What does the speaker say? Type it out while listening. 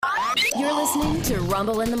You're listening to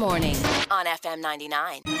Rumble in the Morning on FM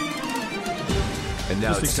 99. And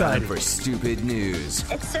now it's time for Stupid News,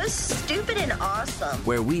 It's so stupid and awesome.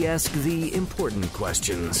 where we ask the important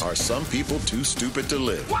questions. Are some people too stupid to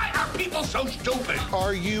live? Why are people so stupid?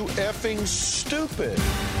 Are you effing stupid?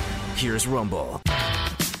 Here's Rumble.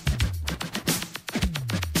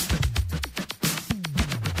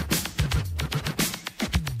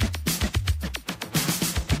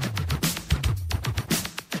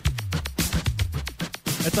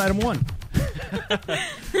 That's item one.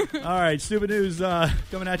 All right, stupid news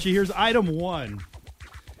coming at you. Here's item one.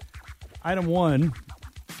 Item one,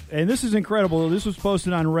 and this is incredible. This was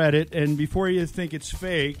posted on Reddit, and before you think it's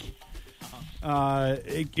fake,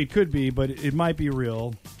 it could be, but it might be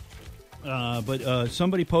real. But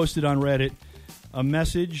somebody posted on Reddit a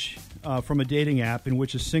message from a dating app in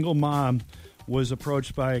which a single mom was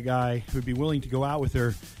approached by a guy who'd be willing to go out with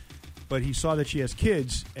her, but he saw that she has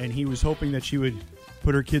kids, and he was hoping that she would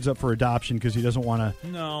put her kids up for adoption because he doesn't want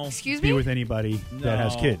to be with anybody that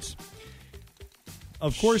has kids.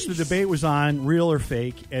 Of course, the debate was on real or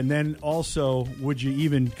fake, and then also, would you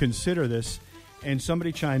even consider this? And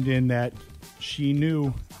somebody chimed in that she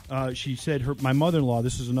knew, she said, my mother-in-law,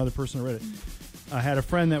 this is another person I read it, had a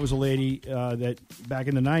friend that was a lady that back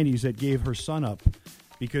in the 90s that gave her son up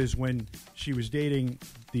because when she was dating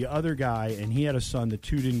the other guy and he had a son, the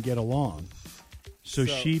two didn't get along. So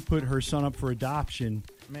she put her son up for adoption,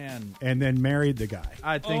 and then married the guy.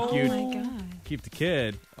 I think you'd keep the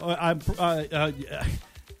kid. I'm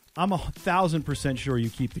 1,000% sure you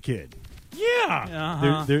keep the kid.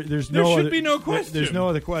 Yeah, There should be no question. There's no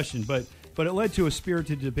other question, but it led to a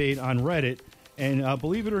spirited debate on Reddit, and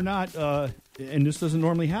believe it or not, and this doesn't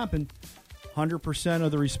normally happen, 100%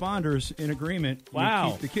 of the responders in agreement.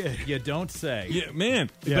 Wow, keep the kid. You don't say. Yeah, man.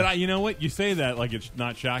 Yeah. But you know what? You say that like it's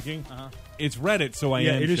not shocking. It's Reddit, so I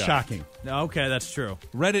Yeah, am it is shocked. shocking. Okay, that's true.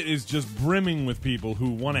 Reddit is just brimming with people who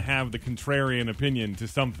want to have the contrarian opinion to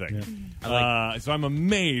something. So I'm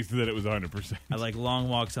amazed that it was 100%. I like long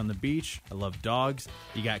walks on the beach. I love dogs.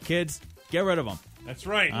 You got kids? Get rid of them. That's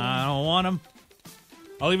right. I don't want them.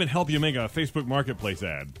 I'll even help you make a Facebook Marketplace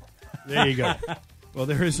ad. There you go. Well,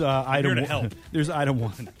 there is item here to one. help. There's item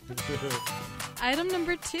one. Item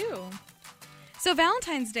number 2. So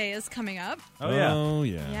Valentine's Day is coming up. Oh, yeah. Oh,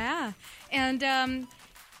 yeah. Yeah. And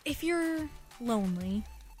if you're lonely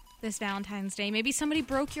this Valentine's Day, maybe somebody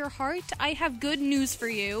broke your heart, I have good news for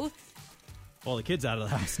you. Well, the kid's out of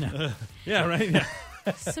the house now. Yeah, right? Yeah.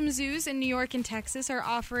 Some zoos in New York and Texas are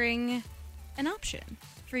offering an option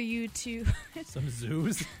for you to... Some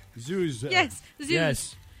zoos? Zoos. Yes, zoos.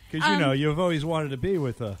 Yes, because, you've always wanted to be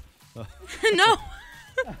with a... No. All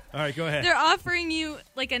right, go ahead. They're offering you,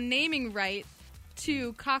 like, a naming right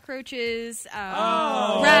to cockroaches,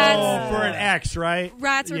 rats. For an X, right?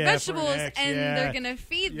 Rats or Yeah, vegetables, for an X, and yeah. they're going to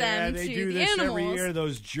feed them they to do the this animals. every year,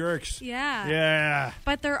 those jerks. Yeah. Yeah.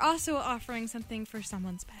 But they're also offering something for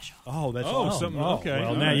someone special. Oh, that's Oh, awesome. something- Oh, okay. Well,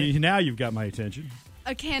 All now, right. now you've got my attention.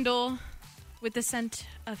 A candle with the scent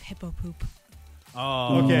of hippo poop.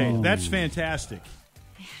 Oh. Okay, that's fantastic.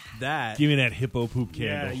 That. Give me that hippo poop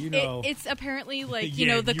candle. Yeah, you know. It's apparently like,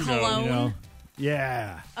 Yeah, the you know, cologne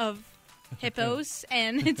Yeah. of hippos,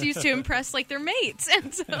 and it's used to impress like their mates.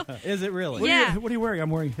 And so, Is it really? Yeah. What are you wearing?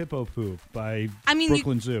 I'm wearing Hippo Poop by I mean,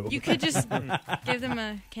 Brooklyn Zoo. you could just give them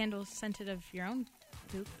a candle scented of your own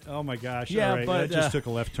poop. Oh, my gosh. Yeah, All right, but, that just took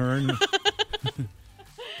a left turn.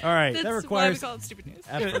 All right. That's that why we requires call it stupid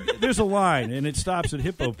news. There's a line, and it stops at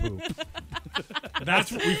Hippo Poop.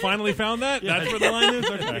 We finally found that? That's where the line is?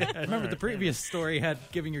 Okay. Remember, the previous story had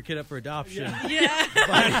giving your kid up for adoption. Yeah.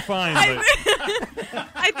 That's fine, but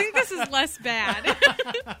I think this is less bad.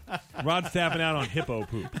 Rod's tapping out on hippo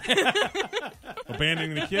poop.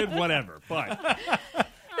 Abandoning the kid, whatever. But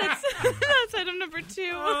That's item number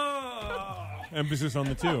 2. emphasis on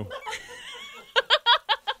the 2.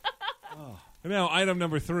 And now, item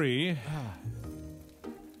number 3.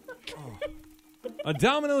 A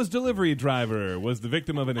Domino's delivery driver was the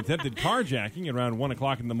victim of an attempted carjacking around 1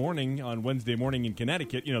 o'clock in the morning on Wednesday morning in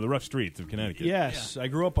Connecticut. You know, the rough streets of Connecticut. Yes, I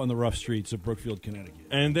grew up on the rough streets of Brookfield, Connecticut.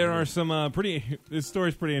 And there are some this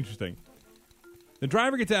story's pretty interesting. The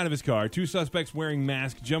driver gets out of his car. 2 suspects wearing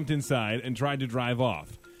masks jumped inside and tried to drive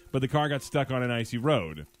off. But the car got stuck on an icy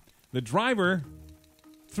road. The driver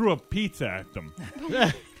threw a pizza at them.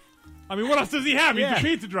 I mean, what else does he have? He's a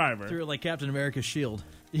pizza driver. Threw it like Captain America's shield.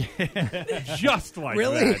 Just like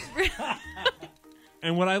Really? that.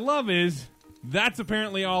 And what I love is that's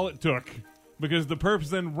apparently all it took, because the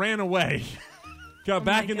person ran away, got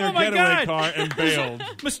back in their getaway car, and bailed.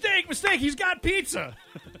 Mistake, he's got pizza.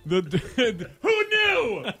 Who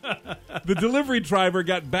knew? The delivery driver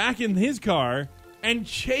got back in his car and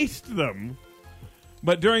chased them.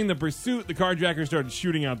 But during the pursuit, the carjacker started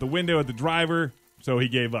shooting out the window at the driver, so he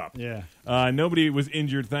gave up. Yeah. Nobody was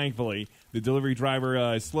injured, thankfully. The delivery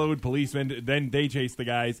driver slowed policemen. Then they chased the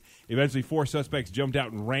guys. Eventually, 4 suspects jumped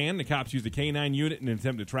out and ran. The cops used a K-9 unit in an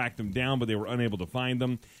attempt to track them down, but they were unable to find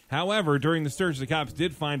them. However, during the search, the cops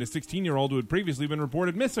did find a 16-year-old who had previously been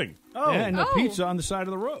reported missing. Oh, yeah, and a pizza on the side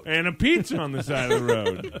of the road. And a pizza on the side of the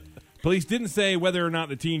road. Police didn't say whether or not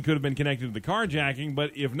the teen could have been connected to the carjacking,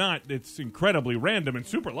 but if not, it's incredibly random and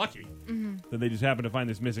super lucky that they just happened to find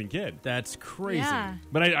this missing kid. That's crazy. Yeah.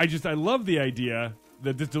 But I love the idea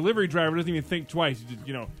that this delivery driver doesn't even think twice. He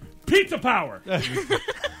just, pizza power!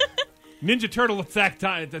 Ninja Turtle attack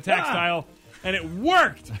style, and it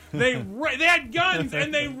worked! They had guns,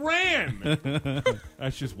 and they ran!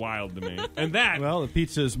 That's just wild to me. And that... Well, the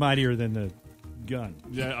pizza is mightier than the gun.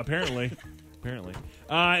 Yeah, apparently.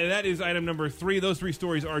 That is item number 3. Those 3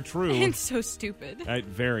 stories are true. And so stupid.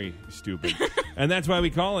 Very stupid. And that's why we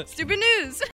call it Stupid news.